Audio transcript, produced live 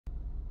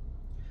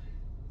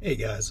Hey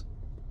guys,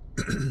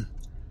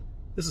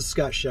 this is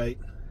Scott Scheit.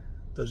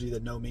 Those of you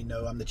that know me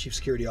know I'm the Chief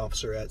Security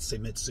Officer at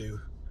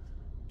Samitsu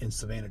in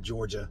Savannah,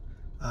 Georgia.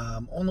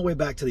 On the way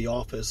back to the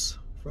office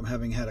from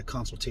having had a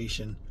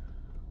consultation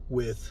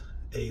with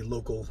a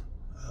local,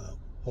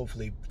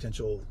 hopefully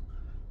potential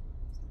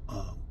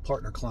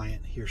partner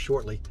client here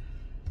shortly.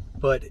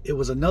 But it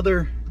was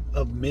another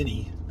of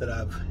many that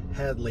I've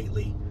had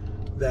lately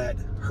that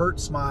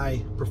hurts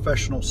my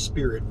professional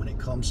spirit when it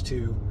comes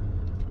to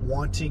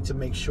wanting to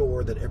make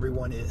sure that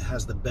everyone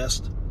has the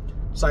best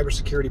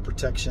cybersecurity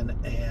protection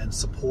and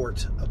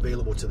support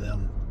available to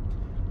them.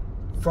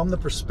 From the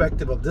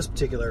perspective of this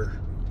particular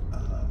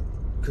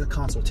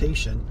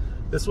consultation,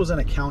 this was an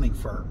accounting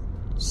firm,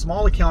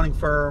 small accounting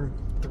firm,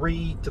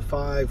 3 to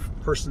 5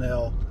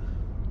 personnel.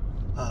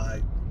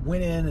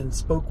 Went in and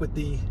spoke with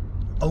the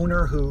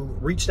owner who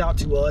reached out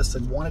to us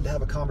and wanted to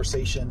have a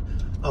conversation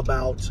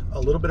about a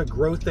little bit of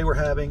growth they were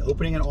having,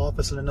 opening an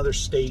office in another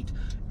state,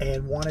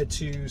 and wanted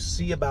to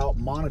see about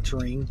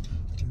monitoring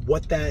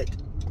what that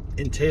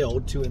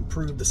entailed to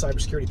improve the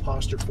cybersecurity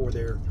posture for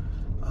their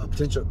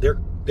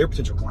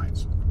potential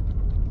clients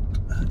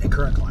and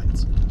current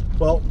clients.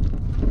 Well,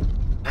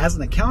 as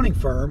an accounting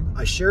firm,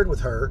 I shared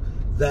with her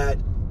that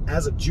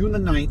as of June the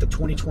 9th of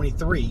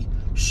 2023,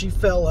 she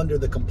fell under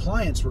the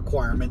compliance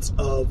requirements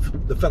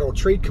of the Federal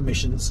Trade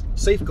Commission's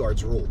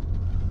Safeguards Rule.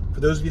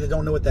 For those of you that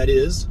don't know what that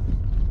is,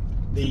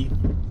 the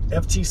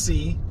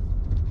FTC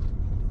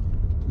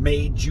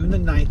made June the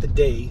 9th the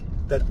day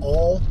that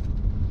all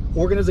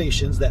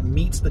organizations that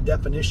meets the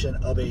definition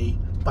of a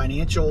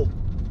financial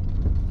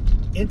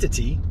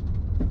entity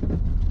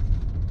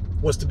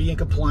was to be in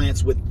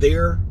compliance with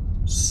their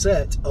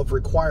set of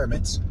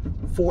requirements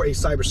for a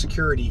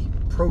cybersecurity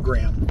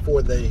program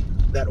for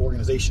that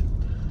organization.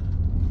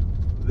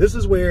 This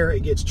is where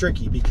it gets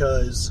tricky,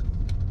 because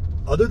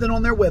other than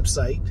on their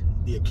website,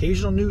 the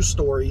occasional news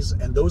stories,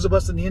 and those of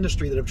us in the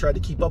industry that have tried to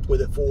keep up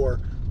with it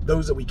for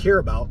those that we care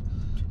about,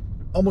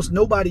 almost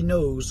nobody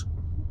knows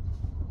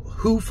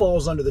who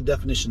falls under the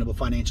definition of a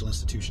financial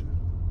institution.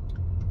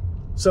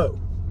 So,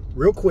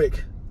 real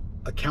quick,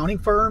 accounting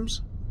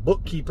firms,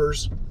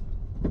 bookkeepers,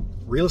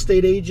 real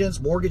estate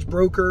agents, mortgage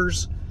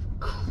brokers,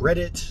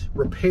 credit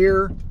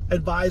repair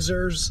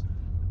advisors,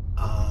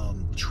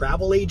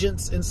 travel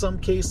agents in some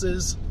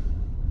cases.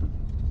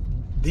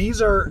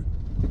 These are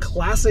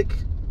classic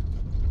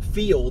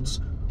fields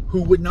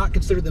who would not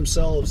consider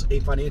themselves a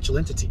financial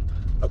entity.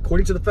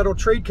 According to the Federal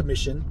Trade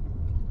Commission,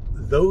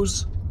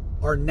 those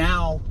are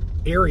now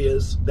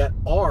areas that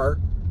are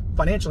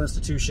financial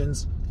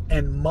institutions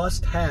and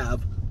must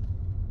have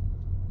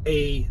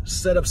a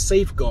set of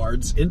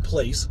safeguards in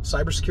place,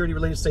 cybersecurity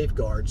related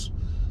safeguards,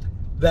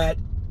 that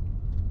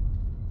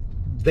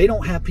they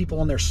don't have people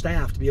on their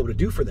staff to be able to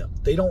do for them.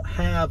 They don't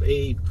have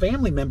a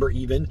family member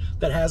even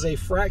that has a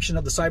fraction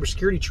of the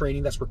cybersecurity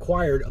training that's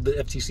required of the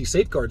FTC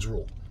Safeguards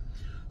Rule.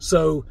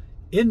 So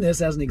in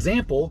this, as an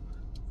example,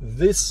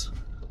 this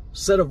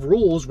set of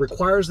rules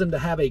requires them to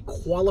have a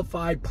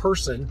qualified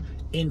person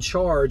in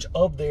charge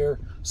of their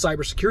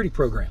cybersecurity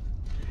program.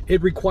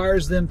 It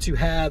requires them to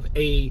have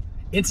a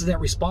incident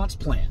response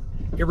plan.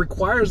 It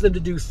requires them to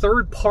do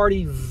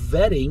third-party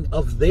vetting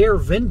of their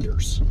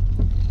vendors.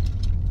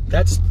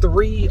 That's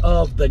 3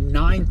 of the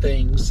 9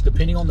 things,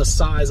 depending on the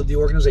size of the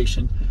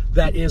organization,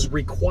 that is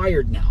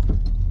required now.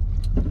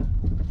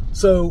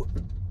 So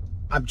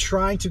I'm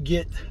trying to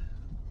get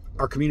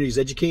our communities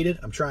educated.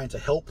 I'm trying to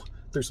help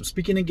through some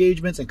speaking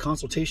engagements and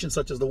consultations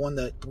such as the one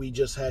that we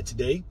just had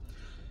today.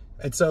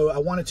 And so I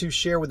wanted to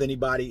share with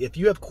anybody, if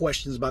you have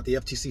questions about the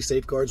FTC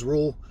Safeguards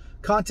Rule,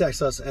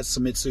 contact us at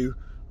Samitsu.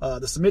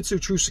 The Samitsu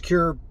True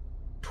Secure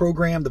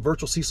program, the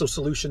virtual CISO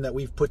solution that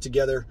we've put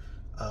together,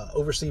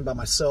 overseen by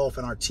myself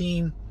and our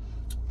team,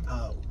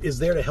 is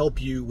there to help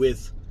you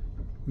with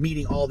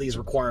meeting all these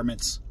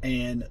requirements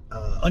and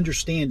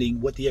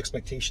understanding what the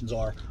expectations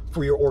are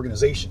for your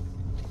organization.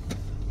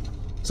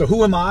 So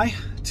who am I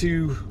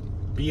to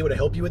be able to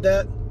help you with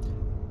that?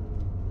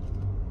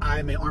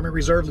 I'm an Army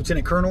Reserve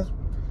Lieutenant Colonel,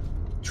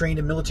 trained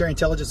in military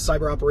intelligence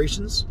and cyber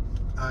operations.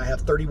 I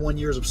have 31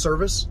 years of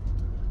service.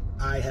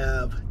 I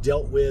have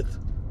dealt with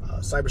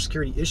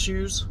cybersecurity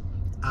issues.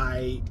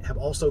 I have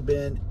also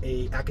been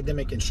an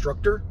academic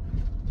instructor,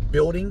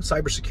 building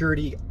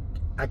cybersecurity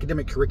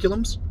academic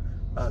curriculums,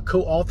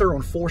 co-author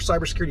on 4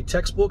 cybersecurity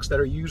textbooks that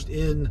are used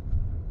in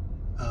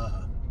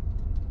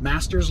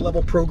master's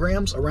level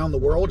programs around the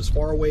world, as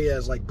far away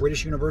as like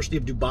British University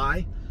of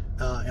Dubai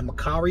and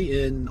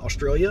Macquarie in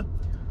Australia.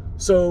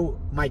 So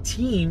my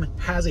team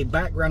has a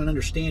background and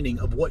understanding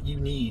of what you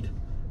need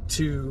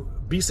to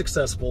be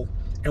successful.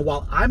 And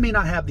while I may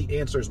not have the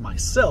answers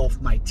myself,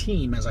 my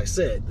team, as I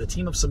said, the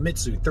team of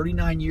Samitsu,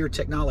 39-year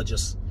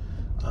technologists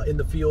in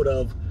the field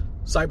of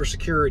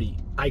cybersecurity,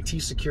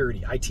 IT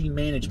security, IT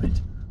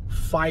management,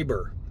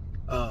 fiber,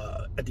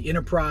 at the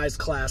enterprise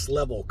class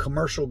level,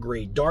 commercial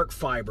grade, dark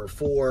fiber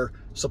for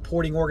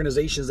supporting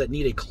organizations that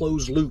need a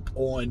closed loop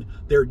on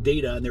their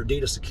data and their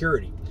data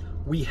security.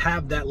 We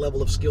have that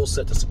level of skill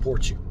set to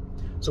support you.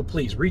 So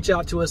please reach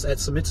out to us at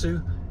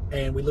Samitsu,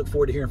 and we look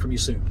forward to hearing from you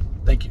soon.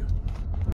 Thank you.